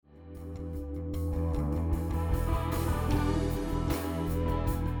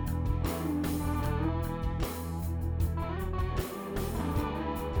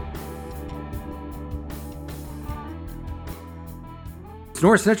It's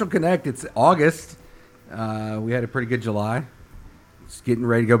North Central Connect. It's August. We had a pretty good July. It's getting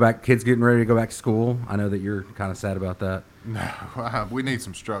ready to go back. Kids getting ready to go back to school. I know that you're kind of sad about that. No, we need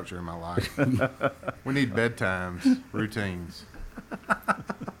some structure in my life. We need bedtimes, routines.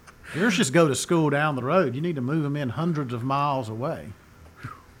 Yours just go to school down the road. You need to move them in hundreds of miles away.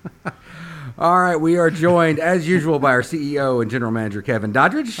 All right, we are joined, as usual, by our CEO and General Manager, Kevin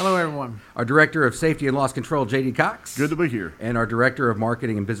Doddridge. Hello, everyone. Our Director of Safety and Loss Control, J.D. Cox. Good to be here. And our Director of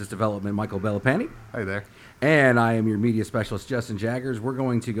Marketing and Business Development, Michael Bellapani. Hey there. And I am your Media Specialist, Justin Jaggers. We're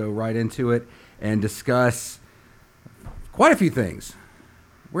going to go right into it and discuss quite a few things.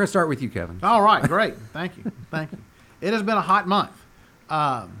 We're going to start with you, Kevin. All right, great. Thank you. Thank you. It has been a hot month,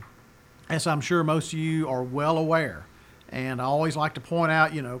 as I'm sure most of you are well aware. And I always like to point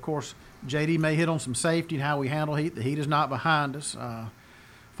out, of course, JD may hit on some safety and how we handle heat. The heat is not behind us.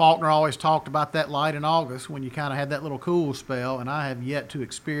 Faulkner always talked about that light in August when you kind of had that little cool spell, and I have yet to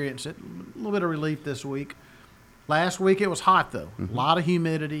experience it. A little bit of relief this week. Last week it was hot, though. A lot of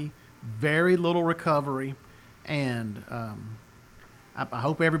humidity, very little recovery, and I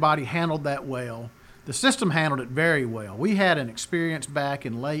hope everybody handled that well. The system handled it very well. We had an experience back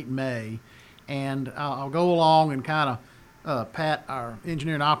in late May, and I'll go along and kind of pat our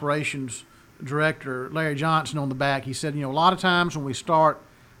engineering operations director, Larry Johnson, on the back. He said, a lot of times when we start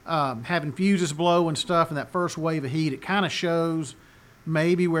having fuses blow and stuff in that first wave of heat, it kind of shows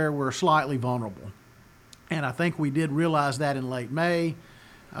maybe where we're slightly vulnerable. And I think we did realize that in late May,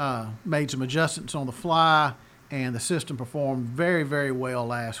 made some adjustments on the fly, and the system performed very, very well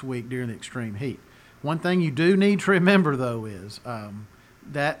last week during the extreme heat. One thing you do need to remember, though, is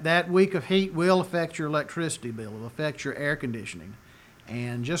that week of heat will affect your electricity bill. It will affect your air conditioning.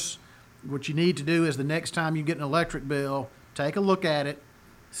 And just what you need to do is the next time you get an electric bill, take a look at it,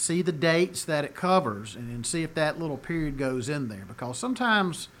 see the dates that it covers, and see if that little period goes in there. Because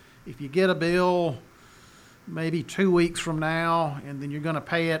sometimes if you get a bill maybe 2 weeks from now and then you're going to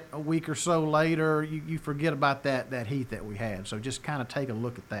pay it a week or so later, you forget about that heat that we had. So just kind of take a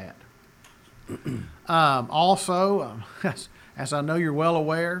look at that. Also, as I know you're well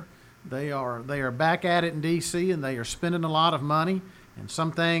aware, they are back at it in D.C. and they are spending a lot of money, and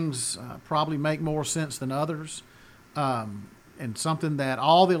some things probably make more sense than others. And something that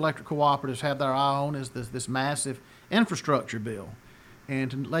all the electric cooperatives have their eye on is this massive infrastructure bill.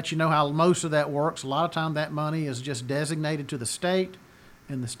 And to let you know how most of that works, a lot of time that money is just designated to the state,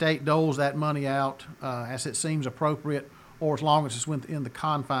 and the state doles that money out as it seems appropriate, or as long as it's within the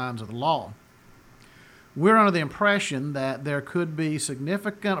confines of the law. We're under the impression that there could be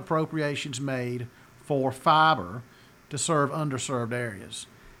significant appropriations made for fiber to serve underserved areas.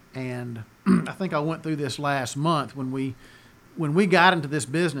 And I think I went through this last month. When we got into this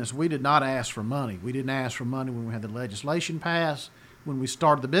business, we did not ask for money. We didn't ask for money when we had the legislation passed. When we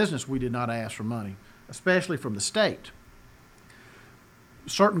started the business, we did not ask for money, especially from the state.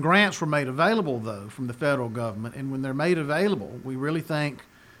 Certain grants were made available, though, from the federal government, and when they're made available, we really think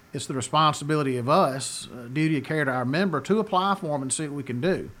it's the responsibility of us, duty of care to our member, to apply for them and see what we can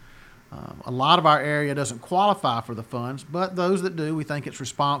do. A lot of our area doesn't qualify for the funds, but those that do, we think it's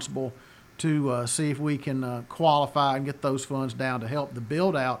responsible to see if we can qualify and get those funds down to help the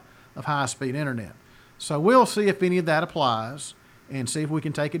build-out of high-speed internet. So we'll see if any of that applies and see if we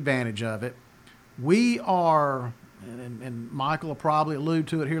can take advantage of it. We are, and Michael will probably allude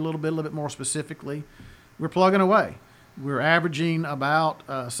to it here a little bit more specifically, we're plugging away. We're averaging about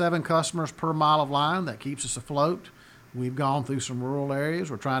 7 customers per mile of line. That keeps us afloat. We've gone through some rural areas.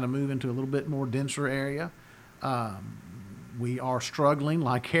 We're trying to move into a little bit more denser area. We are struggling,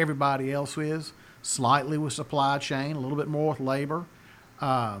 like everybody else is, slightly with supply chain, a little bit more with labor,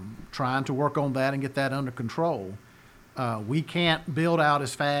 trying to work on that and get that under control. We can't build out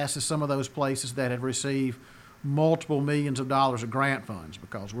as fast as some of those places that have received multiple millions of dollars of grant funds,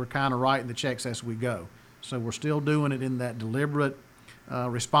 because we're kind of writing the checks as we go. So we're still doing it in that deliberate,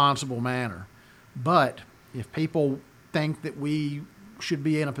 responsible manner. But if people think that we should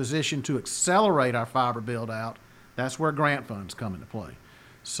be in a position to accelerate our fiber build-out, that's where grant funds come into play.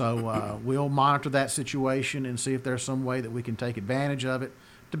 So we'll monitor that situation and see if there's some way that we can take advantage of it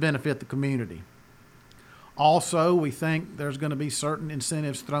to benefit the community. Also, we think there's going to be certain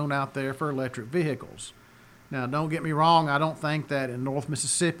incentives thrown out there for electric vehicles. Now, don't get me wrong, I don't think that in North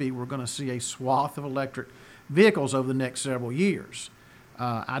Mississippi we're going to see a swath of electric vehicles over the next several years.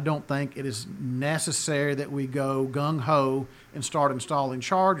 I don't think it is necessary that we go gung-ho and start installing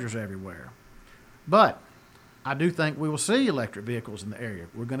chargers everywhere. But I do think we will see electric vehicles in the area.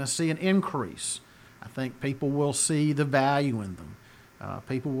 We're going to see an increase. I think people will see the value in them.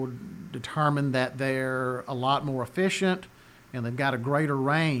 People will determine that they're a lot more efficient and they've got a greater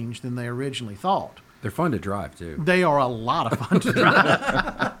range than they originally thought. They're fun to drive too. They are a lot of fun to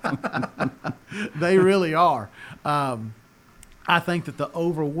drive. They really are. I think that the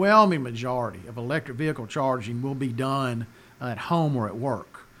overwhelming majority of electric vehicle charging will be done at home or at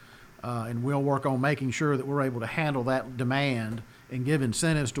work. And we'll work on making sure that we're able to handle that demand and give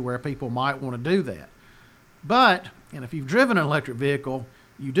incentives to where people might want to do that. But, and if you've driven an electric vehicle,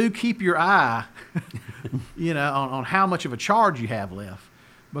 you do keep your eye, on how much of a charge you have left.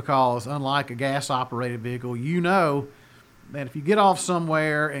 Because unlike a gas-operated vehicle, you know that if you get off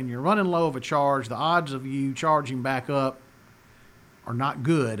somewhere and you're running low of a charge, the odds of you charging back up are not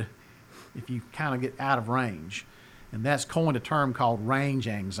good if you kind of get out of range. And that's coined a term called range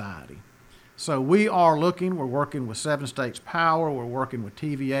anxiety. So we're working with Seven States Power, we're working with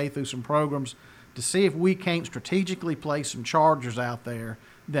TVA through some programs to see if we can't strategically place some chargers out there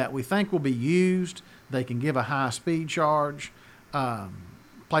that we think will be used. They can give a high-speed charge.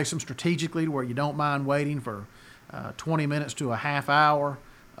 Place them strategically to where you don't mind waiting for 20 minutes to a half hour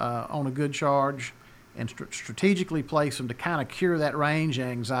on a good charge, and strategically place them to kind of cure that range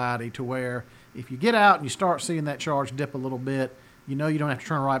anxiety to where if you get out and you start seeing that charge dip a little bit, you don't have to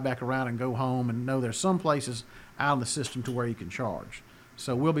turn right back around and go home, and know there's some places out in the system to where you can charge.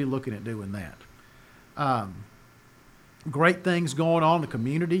 So we'll be looking at doing that. Great things going on in the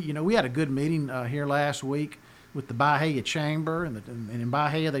community. We had a good meeting here last week with the Byhalia Chamber, and in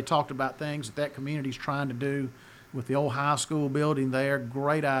Byhalia they talked about things that community's trying to do with the old high school building there.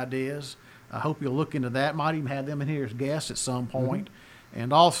 Great ideas. I hope you'll look into that. Might even have them in here as guests at some point. Mm-hmm.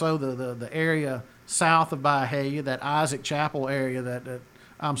 And also the area south of Byhalia, that Isaac Chapel area that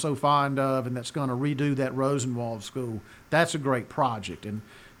I'm so fond of, and that's going to redo that Rosenwald School. That's a great project. And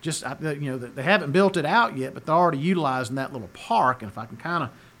just, they haven't built it out yet, but they're already utilizing that little park. And if I can kind of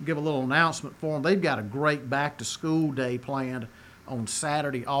give a little announcement for them, they've got a great back-to-school day planned on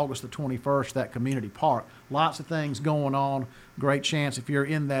Saturday, August the 21st, that community park. Lots of things going on. Great chance if you're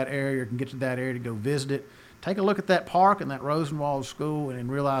in that area or can get to that area to go visit it. Take a look at that park and that Rosenwald School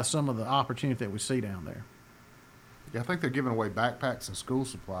and realize some of the opportunity that we see down there. Yeah, I think they're giving away backpacks and school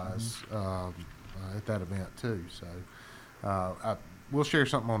supplies at that event too. So we'll share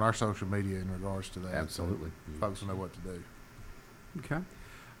something on our social media in regards to that. Absolutely. So folks will know what to do. Okay.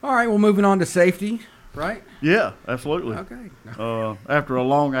 All right, well, moving on to safety, right? Yeah, absolutely. Okay. After a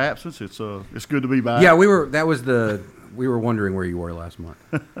long absence, it's good to be back. Yeah, we were wondering where you were last month.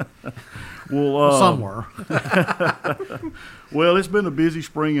 Well, somewhere. Well, it's been a busy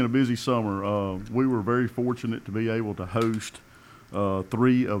spring and a busy summer. We were very fortunate to be able to host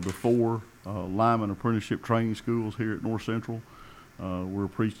 3 of the 4 lineman apprenticeship training schools here at North Central. We're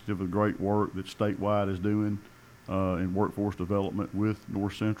appreciative of the great work that statewide is doing in workforce development with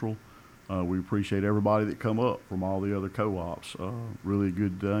North Central. We appreciate everybody that come up from all the other co-ops. Really a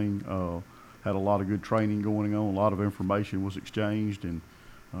good thing. Had a lot of good training going on. A lot of information was exchanged, and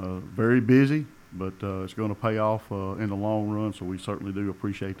very busy, but it's going to pay off in the long run, so we certainly do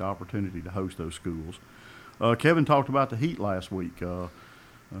appreciate the opportunity to host those schools. Kevin talked about the heat last week.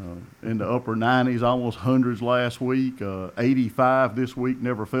 In the upper 90s, almost hundreds last week. 85 this week.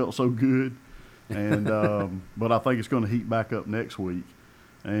 Never felt so good. And but I think it's going to heat back up next week.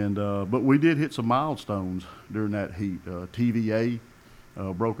 And but we did hit some milestones during that heat. TVA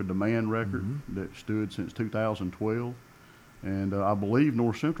broke a demand record that stood since 2012. And I believe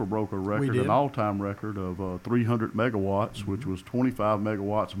North Central broke a record, an all-time record of 300 megawatts, which was 25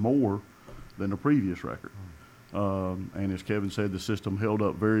 megawatts more than the previous record. And as Kevin said, the system held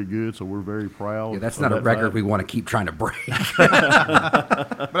up very good, so we're very proud. Yeah, that's not a record we want to keep trying to break.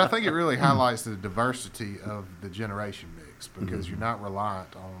 But I think it really highlights the diversity of the generation mix, because you're not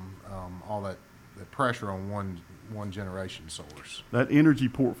reliant on all that pressure on one generation source. That energy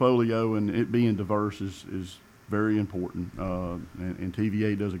portfolio and it being diverse is very important, and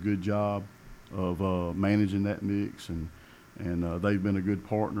TVA does a good job of managing that mix, and they've been a good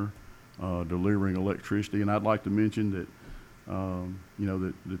partner delivering electricity. And I'd like to mention that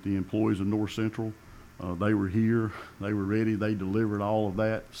that the employees of North Central, they were here, they were ready, they delivered all of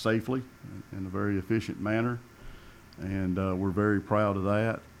that safely in a very efficient manner, and we're very proud of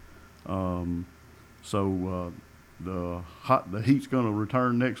that. The heat's going to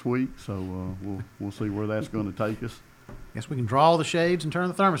return next week, so we'll see where that's going to take us. Guess we can draw the shades and turn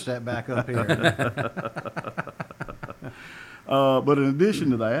the thermostat back up here. But in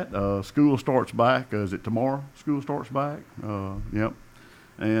addition to that, school starts back. Is it tomorrow? School starts back. Yep.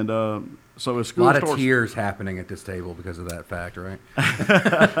 And so as school starts, a lot of tears happening at this table because of that fact, right?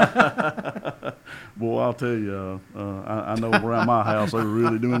 Boy, I'll tell you, I know around my house they were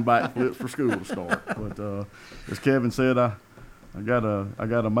really doing backflips for school to start. But as Kevin said, I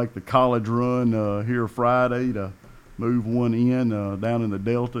gotta make the college run here Friday to move one in down in the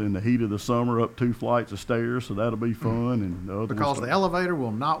Delta in the heat of the summer up 2 flights of stairs, so that'll be fun. And the other Because the elevator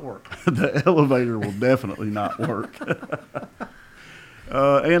will not work. the elevator will definitely not work.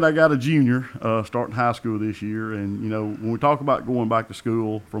 And I got a junior starting high school this year. And, you know, when we talk about going back to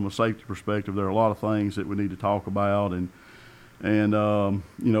school from a safety perspective, there are a lot of things that we need to talk about. And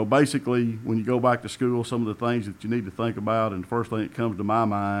you know, basically, when you go back to school, some of the things that you need to think about, and the first thing that comes to my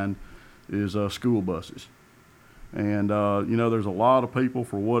mind is school buses. And, you know, there's a lot of people,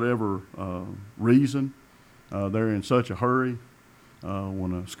 for whatever reason, they're in such a hurry.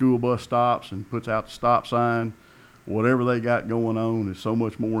 When a school bus stops and puts out the stop sign, whatever they got going on is so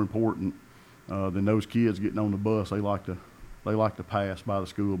much more important than those kids getting on the bus. They like to pass by the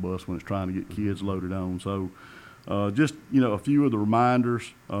school bus when it's trying to get kids loaded on. So just, you know, a few of the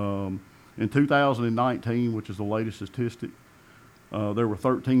reminders. In 2019, which is the latest statistic, there were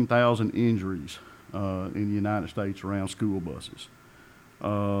 13,000 injuries in the United States around school buses.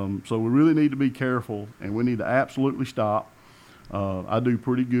 So we really need to be careful, and we need to absolutely stop. I do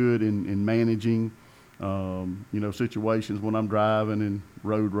pretty good in managing you know, situations when I'm driving and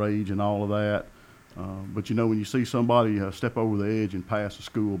road rage and all of that. But, you know, when you see somebody step over the edge and pass a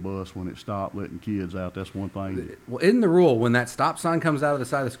school bus when it stopped letting kids out, that's one thing. Well, in the rule, when that stop sign comes out of the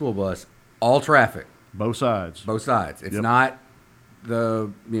side of the school bus, all traffic. Both sides. Both sides. It's Yep. not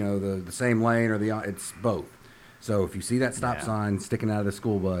the same lane or it's both. So if you see that stop sign sticking out of the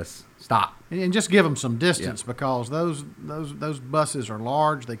school bus, stop. And just give them some distance, because those buses are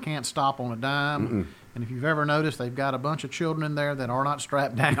large. They can't stop on a dime. And if you've ever noticed, they've got a bunch of children in there that are not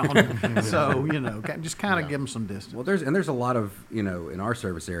strapped down. So, you know, just kind of give them some distance. Well, there's a lot of, you know, in our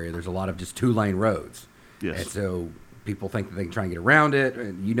service area, there's a lot of just 2-lane roads. Yes. And so people think that they can try and get around it.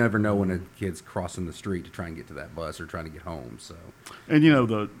 And you never know when a kid's crossing the street to try and get to that bus or trying to get home. So. And, you know,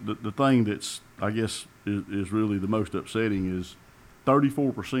 the thing that's, I guess, is really the most upsetting is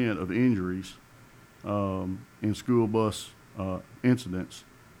 34% of injuries in school bus incidents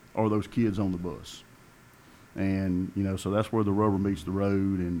are those kids on the bus. And, you know, so that's where the rubber meets the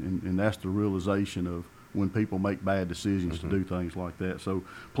road, and that's the realization of when people make bad decisions to do things like that. So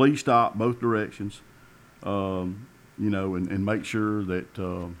please stop both directions, you know, and make sure that,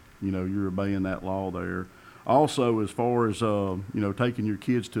 you know, you're obeying that law there. Also, as far as, you know, taking your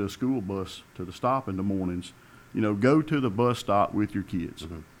kids to a school bus to the stop in the mornings, you know, go to the bus stop with your kids.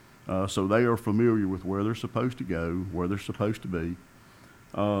 So they are familiar with where they're supposed to go, where they're supposed to be.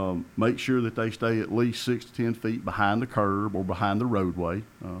 Make sure that they stay at least 6 to 10 feet behind the curb or behind the roadway.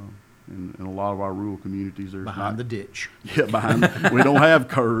 In a lot of our rural communities, there's Behind the ditch. Yeah, we don't have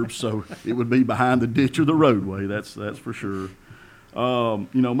curbs, so it would be behind the ditch or the roadway. That's for sure. You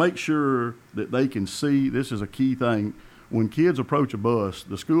know, make sure that they can see. This is a key thing. When kids approach a bus,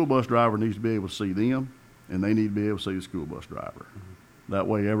 the school bus driver needs to be able to see them, and they need to be able to see the school bus driver. That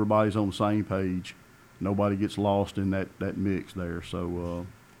way, everybody's on the same page. Nobody gets lost in that mix there. So,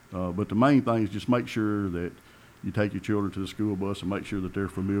 but the main thing is just make sure that you take your children to the school bus and make sure that they're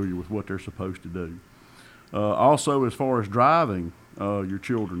familiar with what they're supposed to do. Also, as far as driving your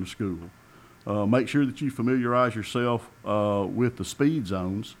children to school, make sure that you familiarize yourself with the speed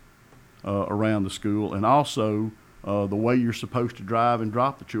zones around the school, and also the way you're supposed to drive and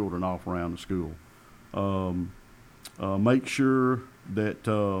drop the children off around the school. Make sure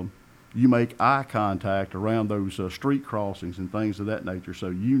that you make eye contact around those street crossings and things of that nature, so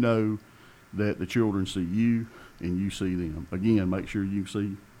you know that the children see you and you see them. Again, make sure you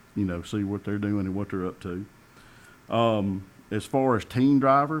see what they're doing and what they're up to. As far as teen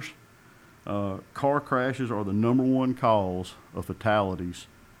drivers, car crashes are the #1 cause of fatalities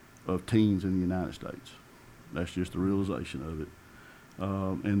of teens in the United States. That's just the realization of it.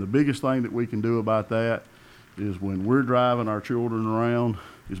 And the biggest thing that we can do about that is when we're driving our children around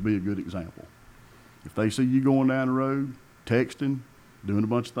is be a good example. If they see you going down the road, texting, doing a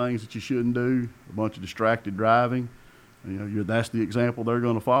bunch of things that you shouldn't do, a bunch of distracted driving, you know, that's the example they're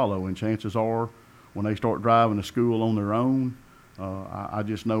going to follow. And chances are, when they start driving to school on their own, I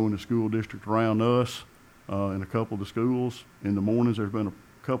just know in the school district around us, in a couple of the schools, in the mornings there's been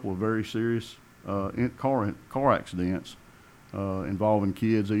a couple of very serious car accidents involving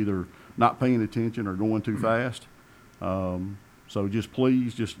kids either not paying attention or going too fast. So just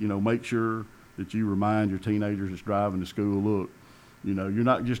please, make sure that you remind your teenagers that's driving to school, look, you know, you're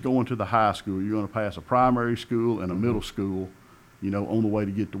not just going to the high school. You're going to pass a primary school and a middle school, you know, on the way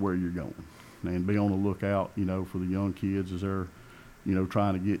to get to where you're going. And be on the lookout, you know, for the young kids as they're, you know,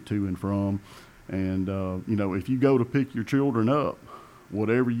 trying to get to and from. And, you know, if you go to pick your children up,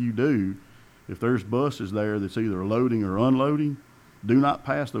 whatever you do, if there's buses there that's either loading or unloading, do not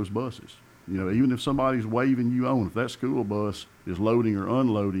pass those buses. Even if somebody's waving you on, if that school bus is loading or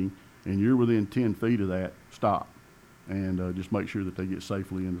unloading and you're within 10 feet of that, stop and just make sure that they get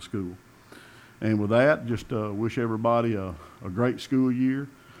safely into school. And with that, just wish everybody a great school year.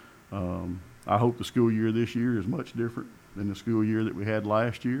 I hope the school year this year is much different than the school year that we had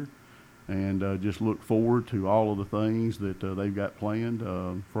last year. And just look forward to all of the things that they've got planned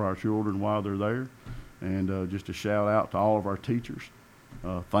for our children while they're there. And just a shout out to all of our teachers.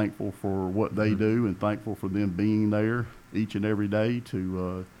 Thankful for what they do and thankful for them being there each and every day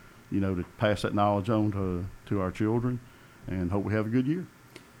to pass that knowledge on to our children, and hope we have a good year.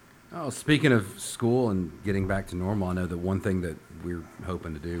 Oh, speaking of school and getting back to normal, I know that one thing that we're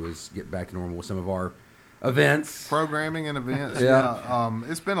hoping to do is get back to normal with some of our events. Programming and events. Yeah.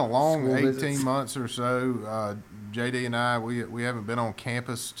 It's been a long School 18 visits. months or so. JD and I, we haven't been on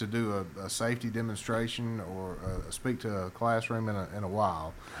campus to do a safety demonstration or speak to a classroom in a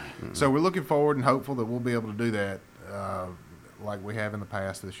while. Mm-hmm. So we're looking forward and hopeful that we'll be able to do that like we have in the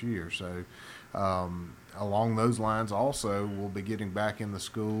past this year. So along those lines also, we'll be getting back in the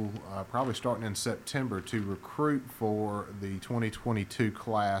school probably starting in September to recruit for the 2022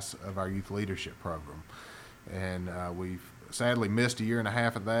 class of our youth leadership program. And we've sadly missed a year and a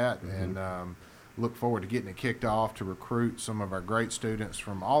half of that, and look forward to getting it kicked off to recruit some of our great students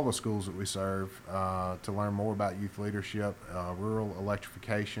from all the schools that we serve to learn more about youth leadership, rural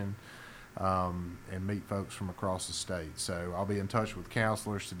electrification, and meet folks from across the state. So I'll be in touch with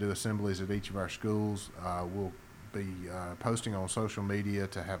counselors to do assemblies at each of our schools. We'll be posting on social media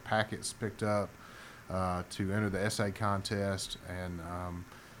to have packets picked up to enter the essay contest, and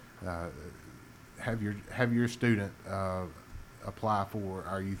have your student apply for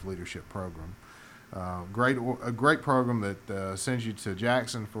our youth leadership program. A great program that sends you to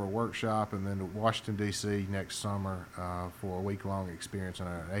Jackson for a workshop and then to Washington, D.C. next summer for a week-long experience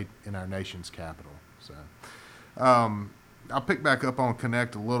in our nation's capital. So I'll pick back up on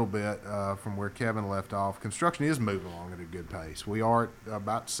Connect a little bit from where Kevin left off. Construction is moving along at a good pace. We are at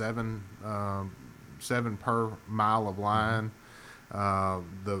about seven per mile of line.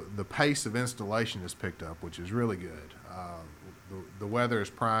 The pace of installation has picked up, which is really good. The weather is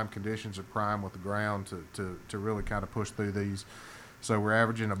prime, conditions are prime with the ground to really kind of push through these. So we're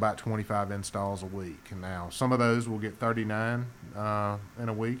averaging about 25 installs a week. And now some of those will get 39 in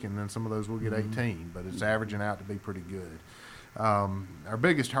a week, and then some of those will get 18, but it's averaging out to be pretty good. Our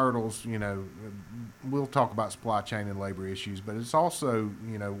biggest hurdles, we'll talk about supply chain and labor issues, but it's also,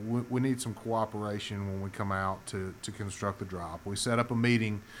 we need some cooperation when we come out to construct the drop. We set up a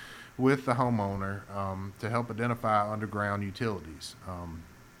meeting with the homeowner to help identify underground utilities.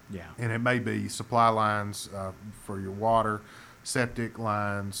 And it may be supply lines for your water, septic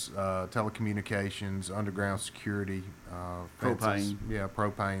lines, telecommunications, underground security, fences,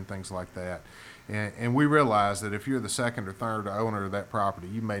 propane, things like that. And we realize that if you're the second or third owner of that property,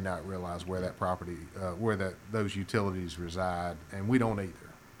 you may not realize where that property, those utilities reside, and we don't either.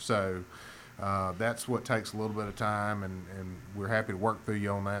 So that's what takes a little bit of time, and we're happy to work through you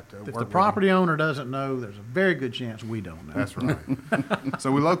on that. If the property owner doesn't know, there's a very good chance we don't know. That's right.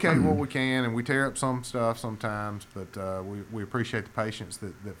 So we locate what we can, and we tear up some stuff sometimes, but we appreciate the patience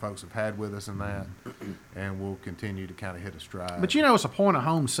that folks have had with us in that, and we'll continue to kind of hit a stride. But it's a point of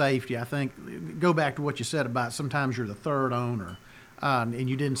home safety. I think, go back to what you said about sometimes you're the third owner, and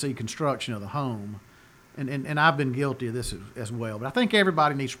you didn't see construction of the home. And I've been guilty of this as well. But I think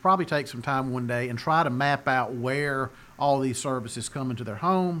everybody needs to probably take some time one day and try to map out where all these services come into their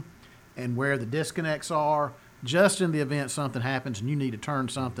home and where the disconnects are, just in the event something happens and you need to turn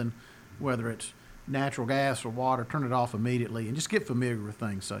something, whether it's natural gas or water, turn it off immediately, and just get familiar with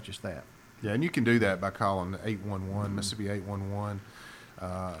things such as that. Yeah, and you can do that by calling 811, Mississippi 811.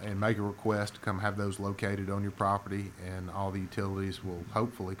 And make a request to come have those located on your property, and all the utilities will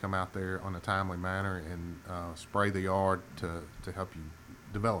hopefully come out there on a timely manner and spray the yard to help you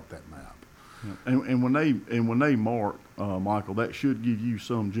develop that map. And when they mark, Michael, that should give you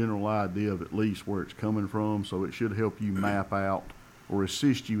some general idea of at least where it's coming from, so it should help you map out or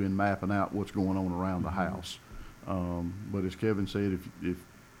assist you in mapping out what's going on around the house. But as Kevin said, if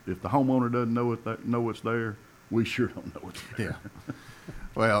the homeowner doesn't know it's there, we sure don't know it's there. Yeah.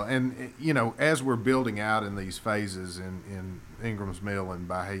 Well, and as we're building out in these phases in Ingram's Mill and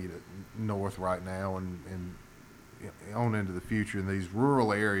Bahia North right now, and on into the future in these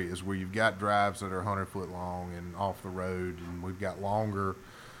rural areas where you've got drives that are 100-foot long and off the road, and we've got longer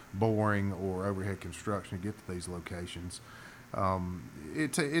boring or overhead construction to get to these locations,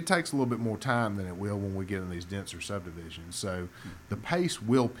 it takes a little bit more time than it will when we get in these denser subdivisions. So the pace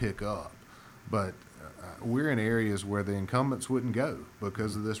will pick up. but we're in areas where the incumbents wouldn't go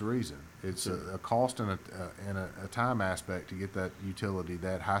because of this reason. It's a cost and a time aspect to get that utility,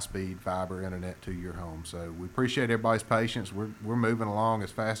 that high-speed fiber internet to your home. So we appreciate everybody's patience. We're moving along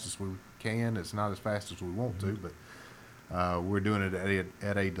as fast as we can. It's not as fast as we want to, but we're doing it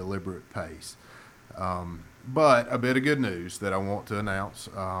at a deliberate pace. But a bit of good news that I want to announce,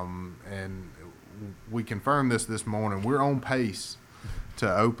 and we confirmed this morning. We're on pace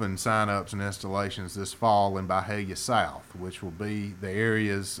to open sign-ups and installations this fall in Byhalia South, which will be the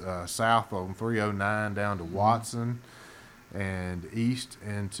areas south on 309 down to Watson and east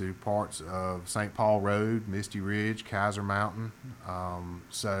into parts of St. Paul Road, Misty Ridge, Kaiser Mountain.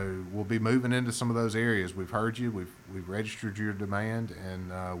 So we'll be moving into some of those areas. We've heard you. We've registered your demand,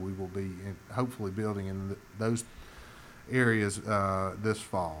 and we will be hopefully building in those areas this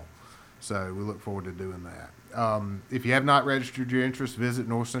fall. So we look forward to doing that. If you have not registered your interest, visit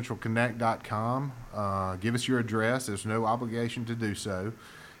northcentralconnect.com. Give us your address. There's no obligation to do so.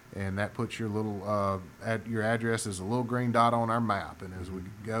 And that puts your little your address as a little green dot on our map. And as we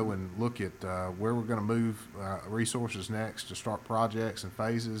go and look at where we're going to move resources next to start projects and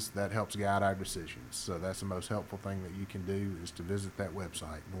phases, that helps guide our decisions. So that's the most helpful thing that you can do, is to visit that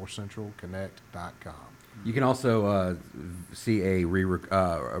website, northcentralconnect.com. You can also see a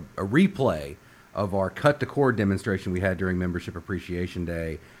replay of our Cut the Cord demonstration we had during Membership Appreciation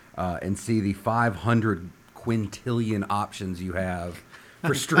Day, and see the 500 quintillion options you have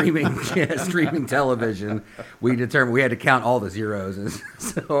for streaming streaming television. We determined we had to count all the zeros. And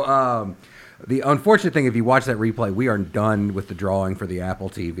so the unfortunate thing, if you watch that replay, we are done with the drawing for the Apple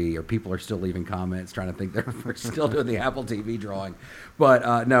TV, or people are still leaving comments trying to think we're still doing the Apple TV drawing.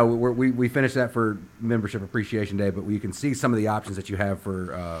 But no, we finished that for Membership Appreciation Day, but you can see some of the options that you have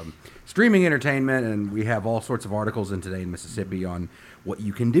for streaming entertainment, and we have all sorts of articles in Today in Mississippi on what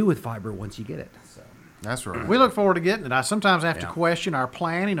you can do with fiber once you get it. So. That's right. We look forward to getting it. I sometimes have to question our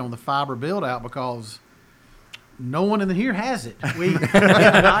planning on the fiber build out, because no one in here has it. When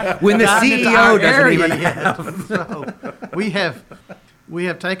the CEO doesn't even have. So we have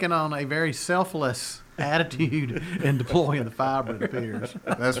taken on a very selfless attitude in deploying the fiber, it appears.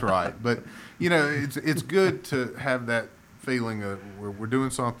 That's right. But, it's good to have that feeling that we're doing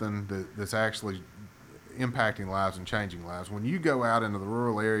something that's actually impacting lives and changing lives. When you go out into the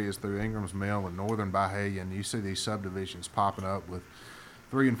rural areas through Ingram's Mill and northern Byhalia, and you see these subdivisions popping up with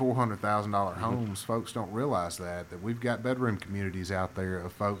 $300,000 and $400,000 homes, folks don't realize that we've got bedroom communities out there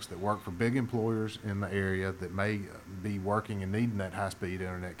of folks that work for big employers in the area that may be working and needing that high-speed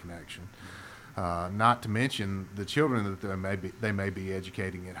internet connection. Not to mention the children that they may be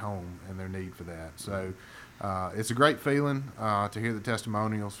educating at home and their need for that. So it's a great feeling to hear the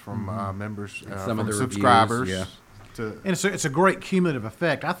testimonials from members, some of the subscribers. Reviews, And it's a great cumulative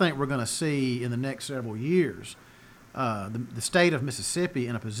effect. I think we're going to see in the next several years the state of Mississippi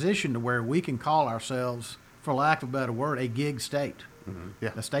in a position to where we can call ourselves, for lack of a better word, a gig state.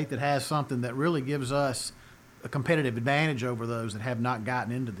 Yeah. A state that has something that really gives us a competitive advantage over those that have not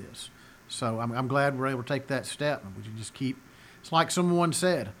gotten into this. So I'm glad we're able to take that step. We can just keep. It's like someone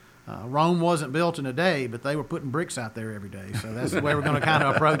said, Rome wasn't built in a day, but they were putting bricks out there every day. So that's the way we're going to kind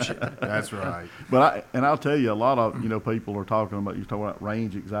of approach it. That's right. But I'll tell you, a lot of people are talking about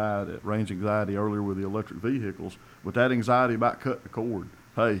range anxiety earlier with the electric vehicles, but that anxiety about cutting the cord.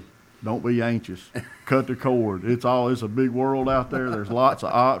 Hey, don't be anxious. Cut the cord. It's a big world out there. There's lots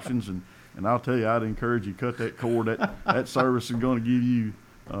of options, and I'll tell you, I'd encourage you to cut that cord. That service is going to give you.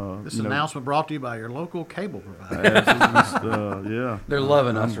 This announcement brought to you by your local cable provider. Yeah, they're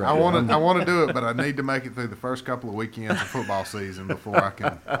loving us right now. I want to do it, but I need to make it through the first couple of weekends of football season before I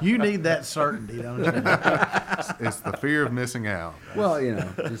can. You need that certainty, don't you? It's the fear of missing out. Well,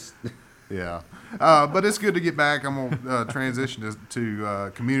 just yeah. But it's good to get back. I'm going to transition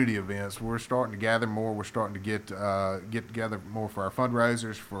to community events. We're starting to gather more. We're starting to get together more for our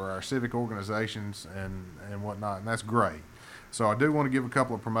fundraisers, for our civic organizations, and whatnot, and that's great. So I do want to give a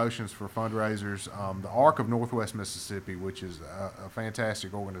couple of promotions for fundraisers. The ARC of Northwest Mississippi, which is a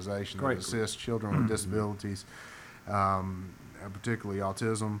fantastic organization that assists children with disabilities, particularly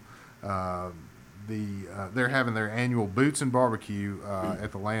autism. They're having their annual Boots and Barbecue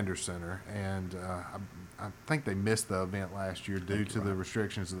at the Lander Center, and I think they missed the event last year due to the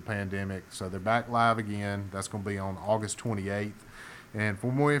restrictions of the pandemic. So they're back live again. That's going to be on August 28th. And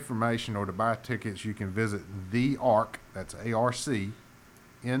for more information or to buy tickets, you can visit the ARC, that's ARC,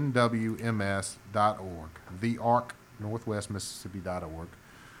 NWMS.org, the ARC, NorthwestMississippi.org,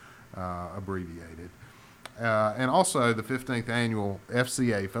 abbreviated. And also, the 15th annual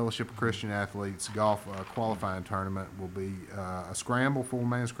FCA, Fellowship of Christian Athletes Golf Qualifying Tournament, will be a scramble,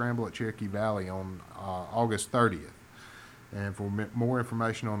 full-man scramble at Cherokee Valley on August 30th. And for more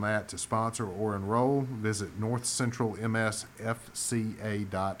information on that, to sponsor or enroll, visit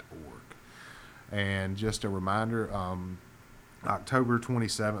northcentralmsfca.org. And just a reminder, October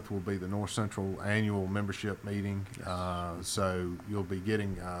 27th will be the North Central annual membership meeting. So you'll be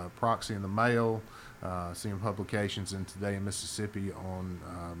getting proxy in the mail, seeing publications in Today in Mississippi on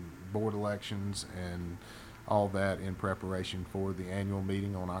board elections and all that in preparation for the annual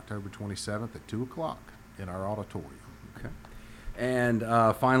meeting on October 27th at 2 o'clock in our auditorium. Okay. And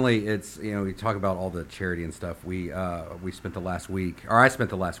finally, it's, we talk about all the charity and stuff. I spent the last week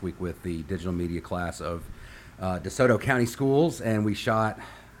with the digital media class of DeSoto County Schools, and we shot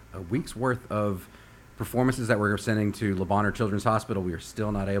a week's worth of performances that we're sending to Le Bonheur Children's Hospital. We are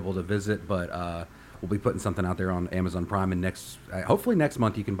still not able to visit, but we'll be putting something out there on Amazon Prime, and hopefully next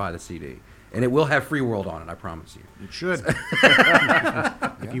month you can buy the CD. And it will have Free World on it, I promise you. It should.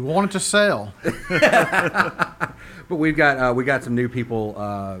 If you want it to sell. But we got some new people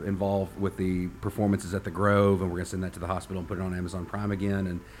involved with the performances at the Grove, and we're going to send that to the hospital and put it on Amazon Prime again.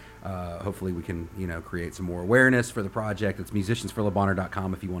 And hopefully we can create some more awareness for the project. It's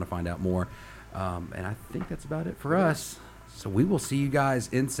musiciansforlebonheur.com if you want to find out more. And I think that's about it for us. So we will see you guys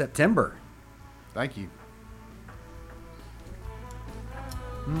in September. Thank you.